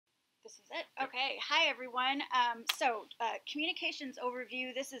This is it. Okay. Hi, everyone. Communications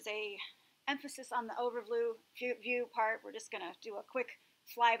overview. This is a emphasis on the overview view part. We're just going to do a quick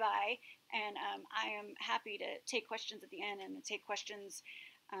flyby, and I am happy to take questions at the end and take questions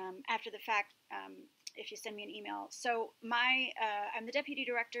after the fact if you send me an email. So I'm the deputy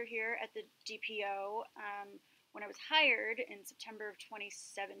director here at the DPO. When I was hired in September of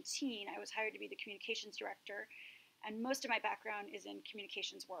 2017, I was hired to be the communications director. And most of my background is in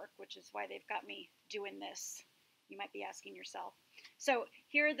communications work, which is why they've got me doing this. You might be asking yourself. So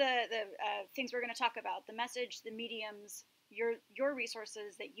here are the things we're going to talk about: the message, the mediums, your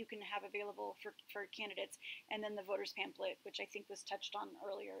resources that you can have available for candidates, and then the voters pamphlet, which I think was touched on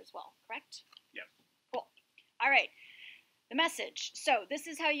earlier as well. Correct? Yeah. Cool. All right. The message. So this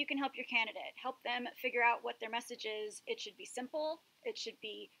is how you can help your candidate. Help them figure out what their message is. It should be simple. It should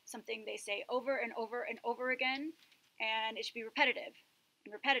be something they say over and over and over again. And it should be repetitive.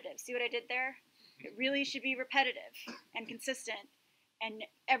 And repetitive. See what I did there? It really should be repetitive and consistent. And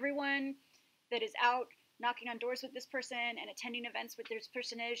everyone that is out knocking on doors with this person and attending events with this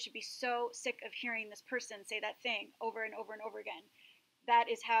person should be so sick of hearing this person say that thing over and over and over again. That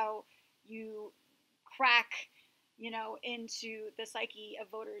is how you crack into the psyche of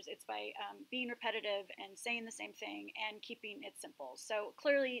voters. It's by being repetitive and saying the same thing and keeping it simple. So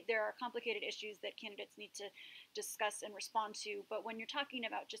clearly there are complicated issues that candidates need to discuss and respond to, but when you're talking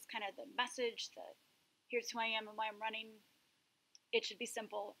about just kind of the message, here's who I am and why I'm running, it should be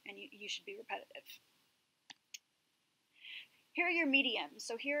simple and you should be repetitive. Here are your mediums.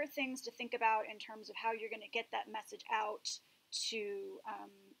 So here are things to think about in terms of how you're going to get that message out to,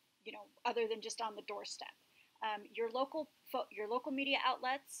 other than just on the doorstep. Your local media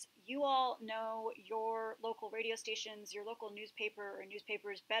outlets, you all know your local radio stations, your local newspaper or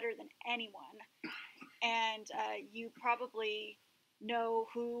newspapers better than anyone. And you probably know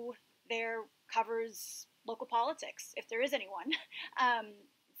who there covers local politics, if there is anyone.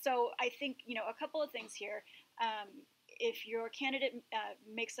 So I think, a couple of things here. If your candidate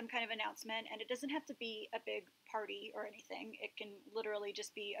makes some kind of announcement, and it doesn't have to be a big party or anything, it can literally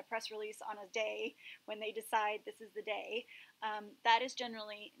just be a press release on a day when they decide this is the day, that is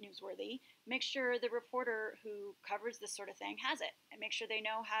generally newsworthy. Make sure the reporter who covers this sort of thing has it, and make sure they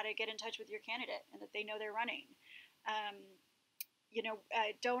know how to get in touch with your candidate and that they know they're running.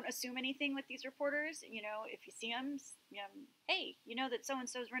 Don't assume anything with these reporters. If you see them, hey, you know that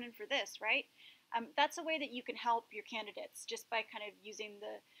so-and-so is running for this, right? That's a way that you can help your candidates, just by kind of using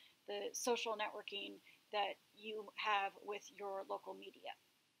the social networking that you have with your local media.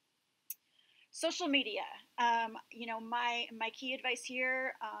 Social media. My key advice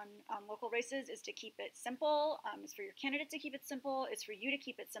here on local races is to keep it simple. It's for your candidate to keep it simple. It's for you to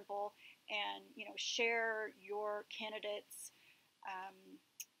keep it simple, and share your candidates'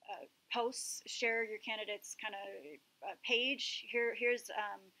 posts. Share your candidates' kind of page. Here's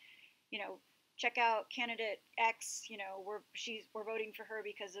check out candidate X, we're voting for her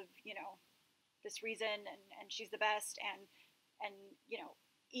because of, this reason, and she's the best. And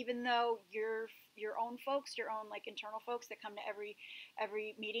even though your own folks, your own like internal folks that come to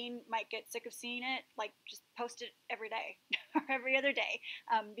every meeting might get sick of seeing it, like just post it every day or every other day,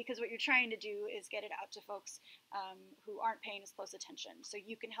 because what you're trying to do is get it out to folks who aren't paying as close attention. So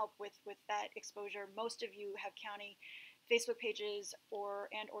you can help with that exposure. Most of you have county Facebook pages or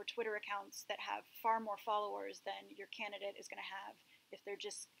Twitter accounts that have far more followers than your candidate is going to have if they're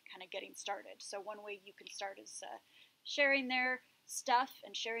just kind of getting started. So one way you can start is sharing their stuff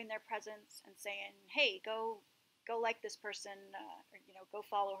and sharing their presence and saying, hey, go like this person, or go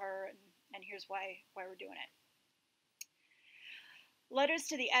follow her, and here's why we're doing it. Letters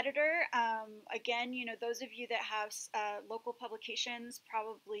to the editor. Again, those of you that have local publications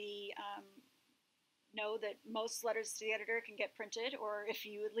probably know that most letters to the editor can get printed, or if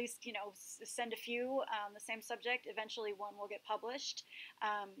you at least send a few on the same subject, eventually one will get published.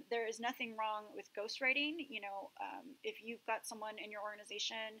 There is nothing wrong with ghostwriting. If you've got someone in your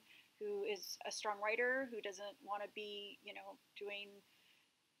organization who is a strong writer, who doesn't want to be doing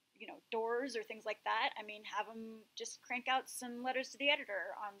doors or things like that, have them just crank out some letters to the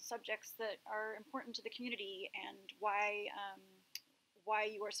editor on subjects that are important to the community and why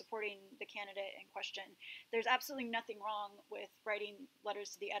you are supporting the candidate in question. There's absolutely nothing wrong with writing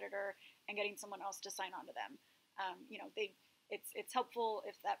letters to the editor and getting someone else to sign on to them. It's helpful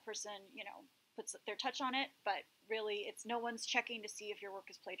if that person puts their touch on it, but really no one's checking to see if your work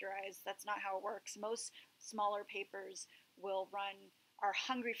is plagiarized. That's not how it works. Most smaller papers are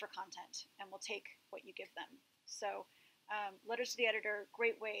hungry for content and will take what you give them. So letters to the editor,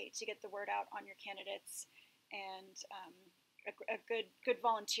 great way to get the word out on your candidates and a good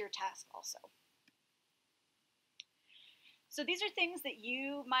volunteer task also. So these are things that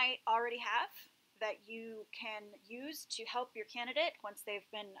you might already have that you can use to help your candidate once they've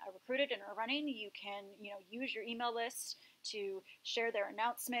been recruited and are running. You can, use your email list to share their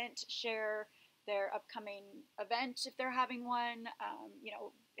announcement, share their upcoming event if they're having one.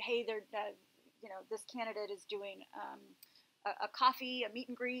 Hey, this candidate is doing a coffee, a meet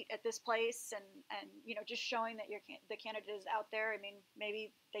and greet at this place, and just showing that the candidate is out there. I mean,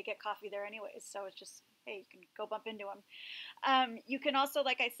 maybe they get coffee there anyways, so it's just, hey, you can go bump into them. You can also,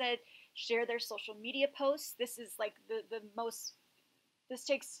 like I said, share their social media posts. This is like the most. This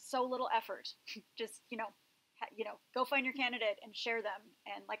takes so little effort. Just go find your candidate and share them.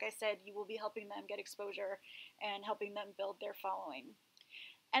 And like I said, you will be helping them get exposure and helping them build their following.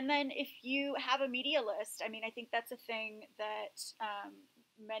 And then if you have a media list, I mean, I think that's a thing that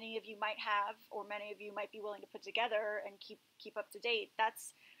many of you might have, or many of you might be willing to put together and keep up to date.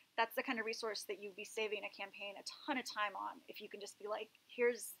 That's the kind of resource that you'd be saving a campaign a ton of time on if you can just be like,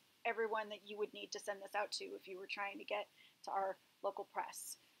 here's everyone that you would need to send this out to if you were trying to get to our local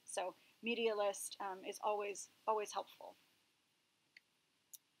press. So media list is always helpful.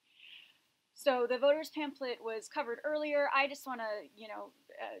 So the voters pamphlet was covered earlier. I just want to,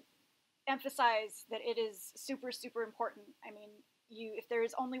 emphasize that it is super, super important. I mean, if there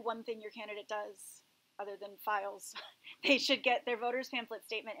is only one thing your candidate does other than files, they should get their voters pamphlet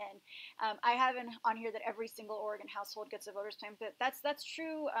statement in. I have on here that every single Oregon household gets a voters pamphlet. That's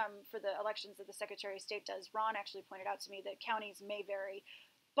true for the elections that the Secretary of State does. Ron actually pointed out to me that counties may vary,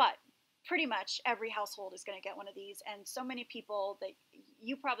 but pretty much every household is going to get one of these. And so many people that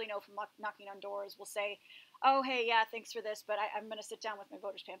you probably know from knocking on doors will say, oh, hey, yeah, thanks for this, but I'm going to sit down with my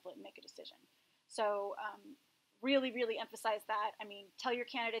voters pamphlet and make a decision. So really, really emphasize that. I mean, tell your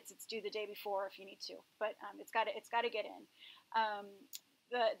candidates it's due the day before if you need to, but it's got to get in.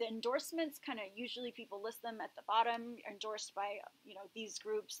 The endorsements, kind of usually people list them at the bottom, endorsed by these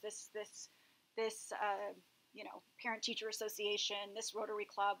groups, this parent-teacher association, this Rotary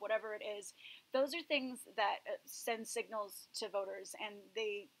Club, whatever it is. Those are things that send signals to voters, and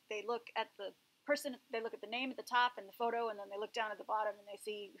they look at the person, they look at the name at the top and the photo, and then they look down at the bottom and they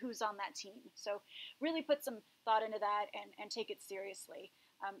see who's on that team. So really put some thought into that and take it seriously.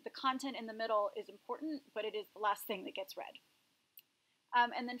 The content in the middle is important, but it is the last thing that gets read.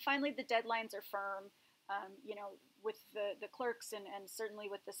 And then finally, the deadlines are firm. With the clerks and certainly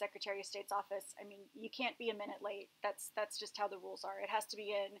with the Secretary of State's office, I mean, you can't be a minute late. That's just how the rules are. It has to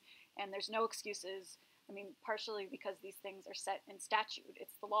be in, and there's no excuses. I mean, partially because these things are set in statute.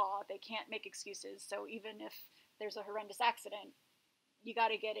 It's the law. They can't make excuses. So even if there's a horrendous accident, you got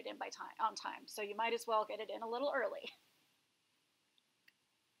to get it in on time. So you might as well get it in a little early.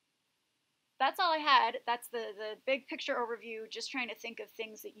 That's all I had. That's the big picture overview, just trying to think of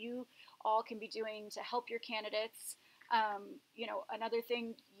things that you all can be doing to help your candidates. Another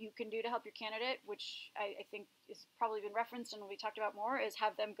thing you can do to help your candidate, which I think is probably been referenced and will be talked about more, is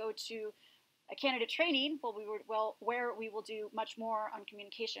have them go to a candidate training where we will do much more on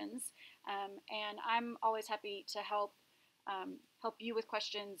communications. And I'm always happy to help you with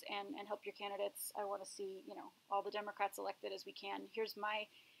questions and help your candidates. I want to see all the Democrats elected as we can. Here's my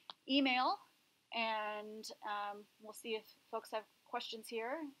email. And we'll see if folks have questions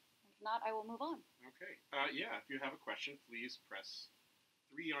here. If not, I will move on. Okay. Yeah, if you have a question, please press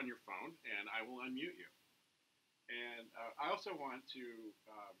 3 on your phone, and I will unmute you. And I also want to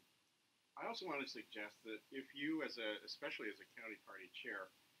suggest that if you, especially as a county party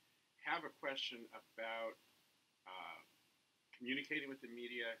chair, have a question about communicating with the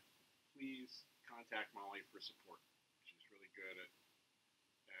media, please contact Molly for support. She's really good at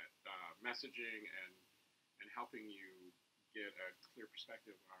messaging and helping you get a clear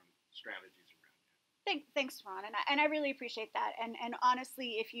perspective on strategies around that. Thanks, Ron, and I really appreciate that. And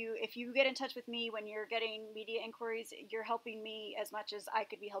honestly, if you get in touch with me when you're getting media inquiries, you're helping me as much as I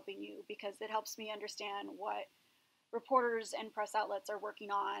could be helping you, because it helps me understand what reporters and press outlets are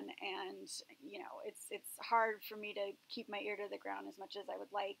working on. And it's hard for me to keep my ear to the ground as much as I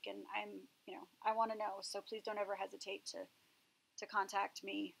would like, and I want to know. So please don't ever hesitate to contact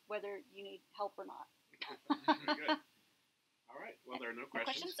me, whether you need help or not. Very good. All right. Well, there are no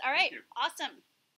questions. All right. Awesome.